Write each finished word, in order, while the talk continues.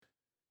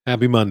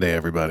Happy Monday,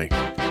 everybody.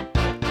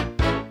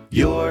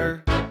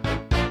 Your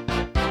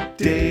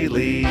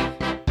Daily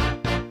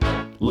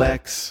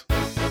Lex.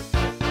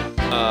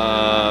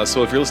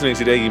 So if you're listening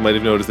today, you might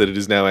have noticed that it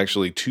is now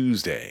actually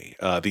Tuesday.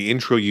 The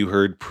intro you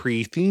heard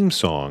pre-theme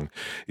song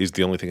is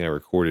the only thing I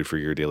recorded for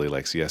Your Daily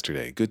Lex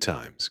yesterday. Good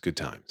times, good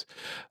times.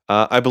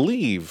 I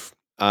believe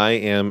I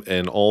am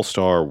an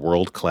all-star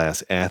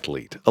world-class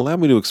athlete. Allow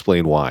me to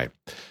explain why.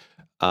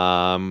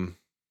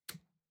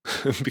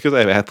 Because I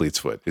have athlete's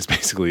foot. It's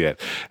basically it.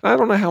 And I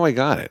don't know how I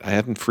got it. I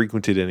haven't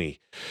frequented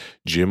any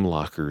gym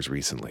lockers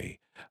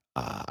recently.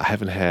 I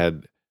haven't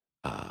had.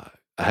 I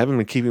haven't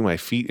been keeping my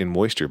feet in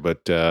moisture,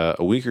 but a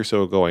week or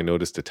so ago, I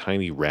noticed a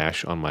tiny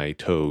rash on my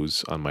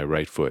toes on my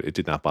right foot. It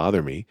did not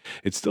bother me.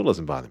 It still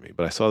doesn't bother me,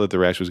 but I saw that the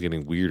rash was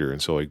getting weirder,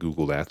 and so I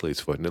Googled athlete's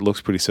foot, and it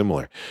looks pretty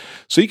similar.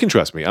 So you can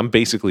trust me. I'm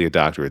basically a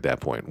doctor at that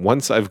point.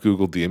 Once I've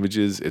Googled the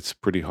images, it's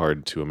pretty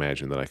hard to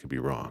imagine that I could be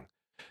wrong.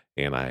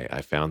 And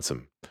I found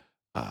some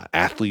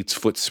athlete's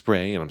foot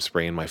spray, and I'm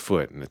spraying my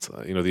foot. And it's,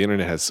 the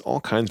internet has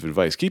all kinds of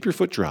advice. Keep your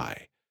foot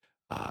dry.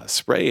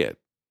 Spray it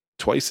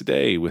twice a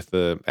day with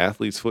the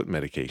athlete's foot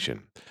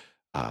medication.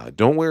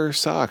 Don't wear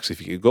socks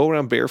if you go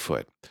around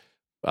barefoot.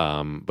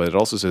 But it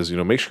also says,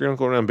 make sure you don't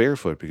go around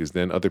barefoot because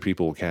then other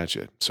people will catch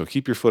it. So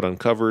keep your foot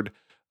uncovered.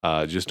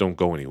 Just don't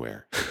go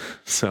anywhere.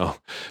 So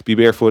be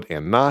barefoot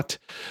and not.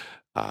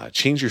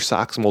 Change your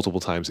socks multiple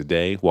times a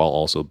day while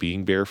also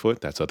being barefoot.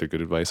 That's other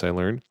good advice I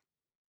learned.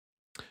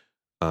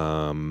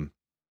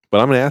 But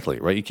I'm an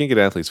athlete, right? You can't get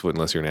athlete's foot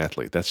unless you're an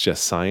athlete. That's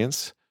just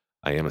science.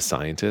 I am a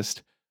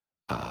scientist,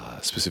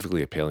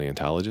 specifically a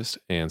paleontologist,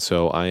 and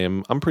so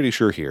I'm pretty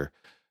sure here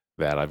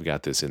that I've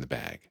got this in the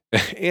bag.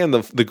 And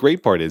the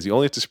great part is you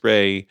only have to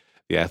spray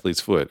the athlete's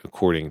foot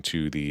according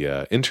to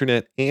the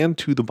internet and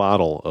to the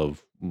bottle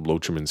of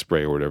Lotrimin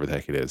spray or whatever the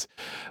heck it is.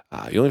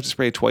 You only have to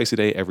spray it twice a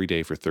day, every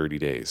day for 30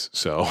 days.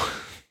 So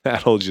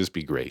that'll just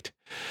be great.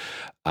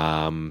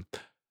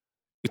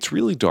 It's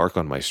really dark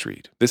on my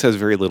street. This has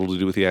very little to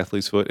do with the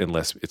athlete's foot,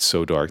 unless it's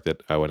so dark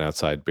that I went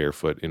outside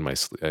barefoot in my,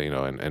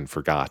 and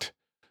forgot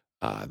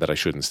that I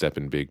shouldn't step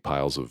in big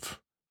piles of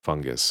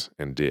fungus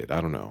and did. I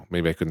don't know.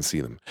 Maybe I couldn't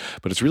see them,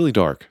 but it's really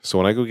dark. So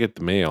when I go get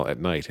the mail at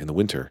night in the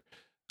winter,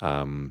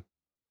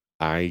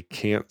 I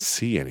can't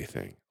see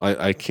anything.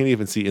 I can't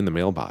even see in the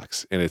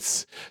mailbox, and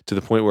it's to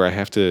the point where I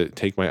have to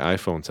take my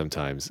iPhone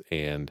sometimes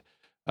and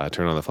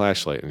turn on the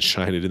flashlight and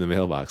shine it in the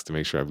mailbox to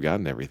make sure I've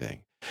gotten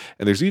everything.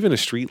 And there's even a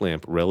street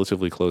lamp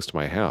relatively close to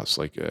my house,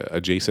 like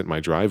adjacent my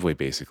driveway,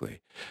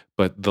 basically.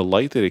 But the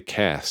light that it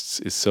casts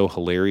is so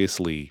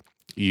hilariously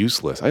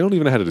useless. I don't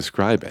even know how to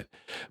describe it.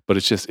 But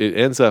it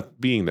ends up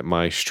being that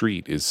my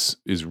street is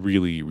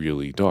really,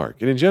 really dark.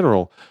 And in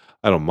general,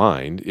 I don't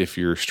mind. If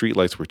your street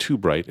lights were too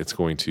bright, it's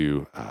going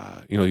to,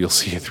 you'll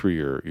see it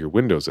through your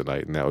windows at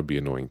night, and that would be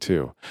annoying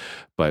too.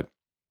 But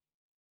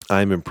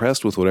I'm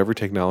impressed with whatever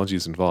technology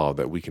is involved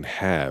that we can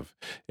have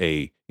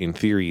in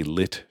theory,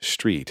 lit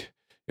street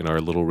in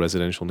our little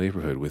residential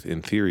neighborhood with,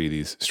 in theory,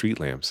 these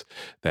street lamps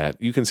that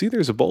you can see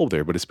there's a bulb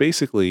there, but it's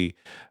basically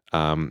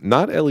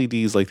not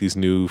LEDs like these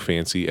new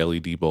fancy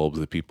LED bulbs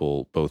that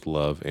people both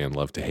love and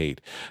love to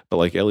hate, but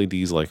like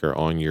LEDs like are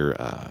on your,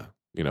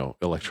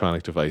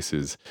 electronic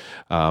devices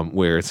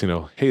where it's,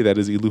 hey, that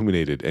is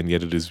illuminated and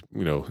yet it is,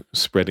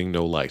 spreading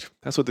no light.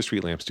 That's what the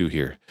street lamps do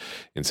here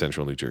in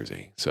central New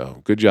Jersey.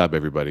 So good job,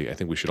 everybody. I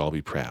think we should all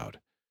be proud.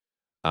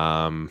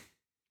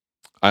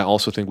 I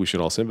also think we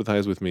should all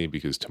sympathize with me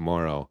because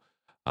tomorrow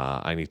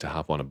I need to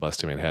hop on a bus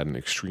to Manhattan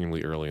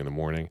extremely early in the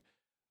morning,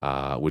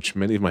 which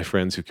many of my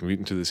friends who commute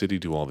into the city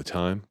do all the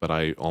time, but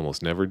I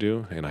almost never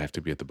do, and I have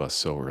to be at the bus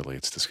so early,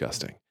 it's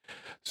disgusting.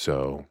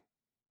 So,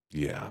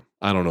 yeah,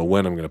 I don't know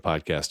when I'm going to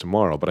podcast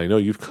tomorrow, but I know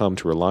you've come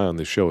to rely on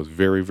this show as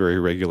very, very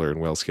regular and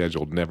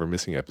well-scheduled, never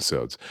missing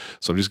episodes.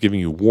 So I'm just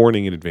giving you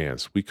warning in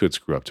advance. We could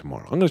screw up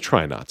tomorrow. I'm going to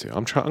try not to.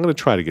 I'm going to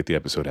try to get the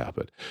episode out,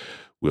 but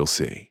we'll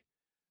see.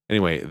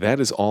 Anyway, that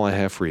is all I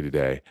have for you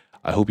today.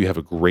 I hope you have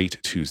a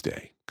great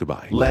Tuesday.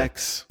 Goodbye.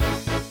 Lex.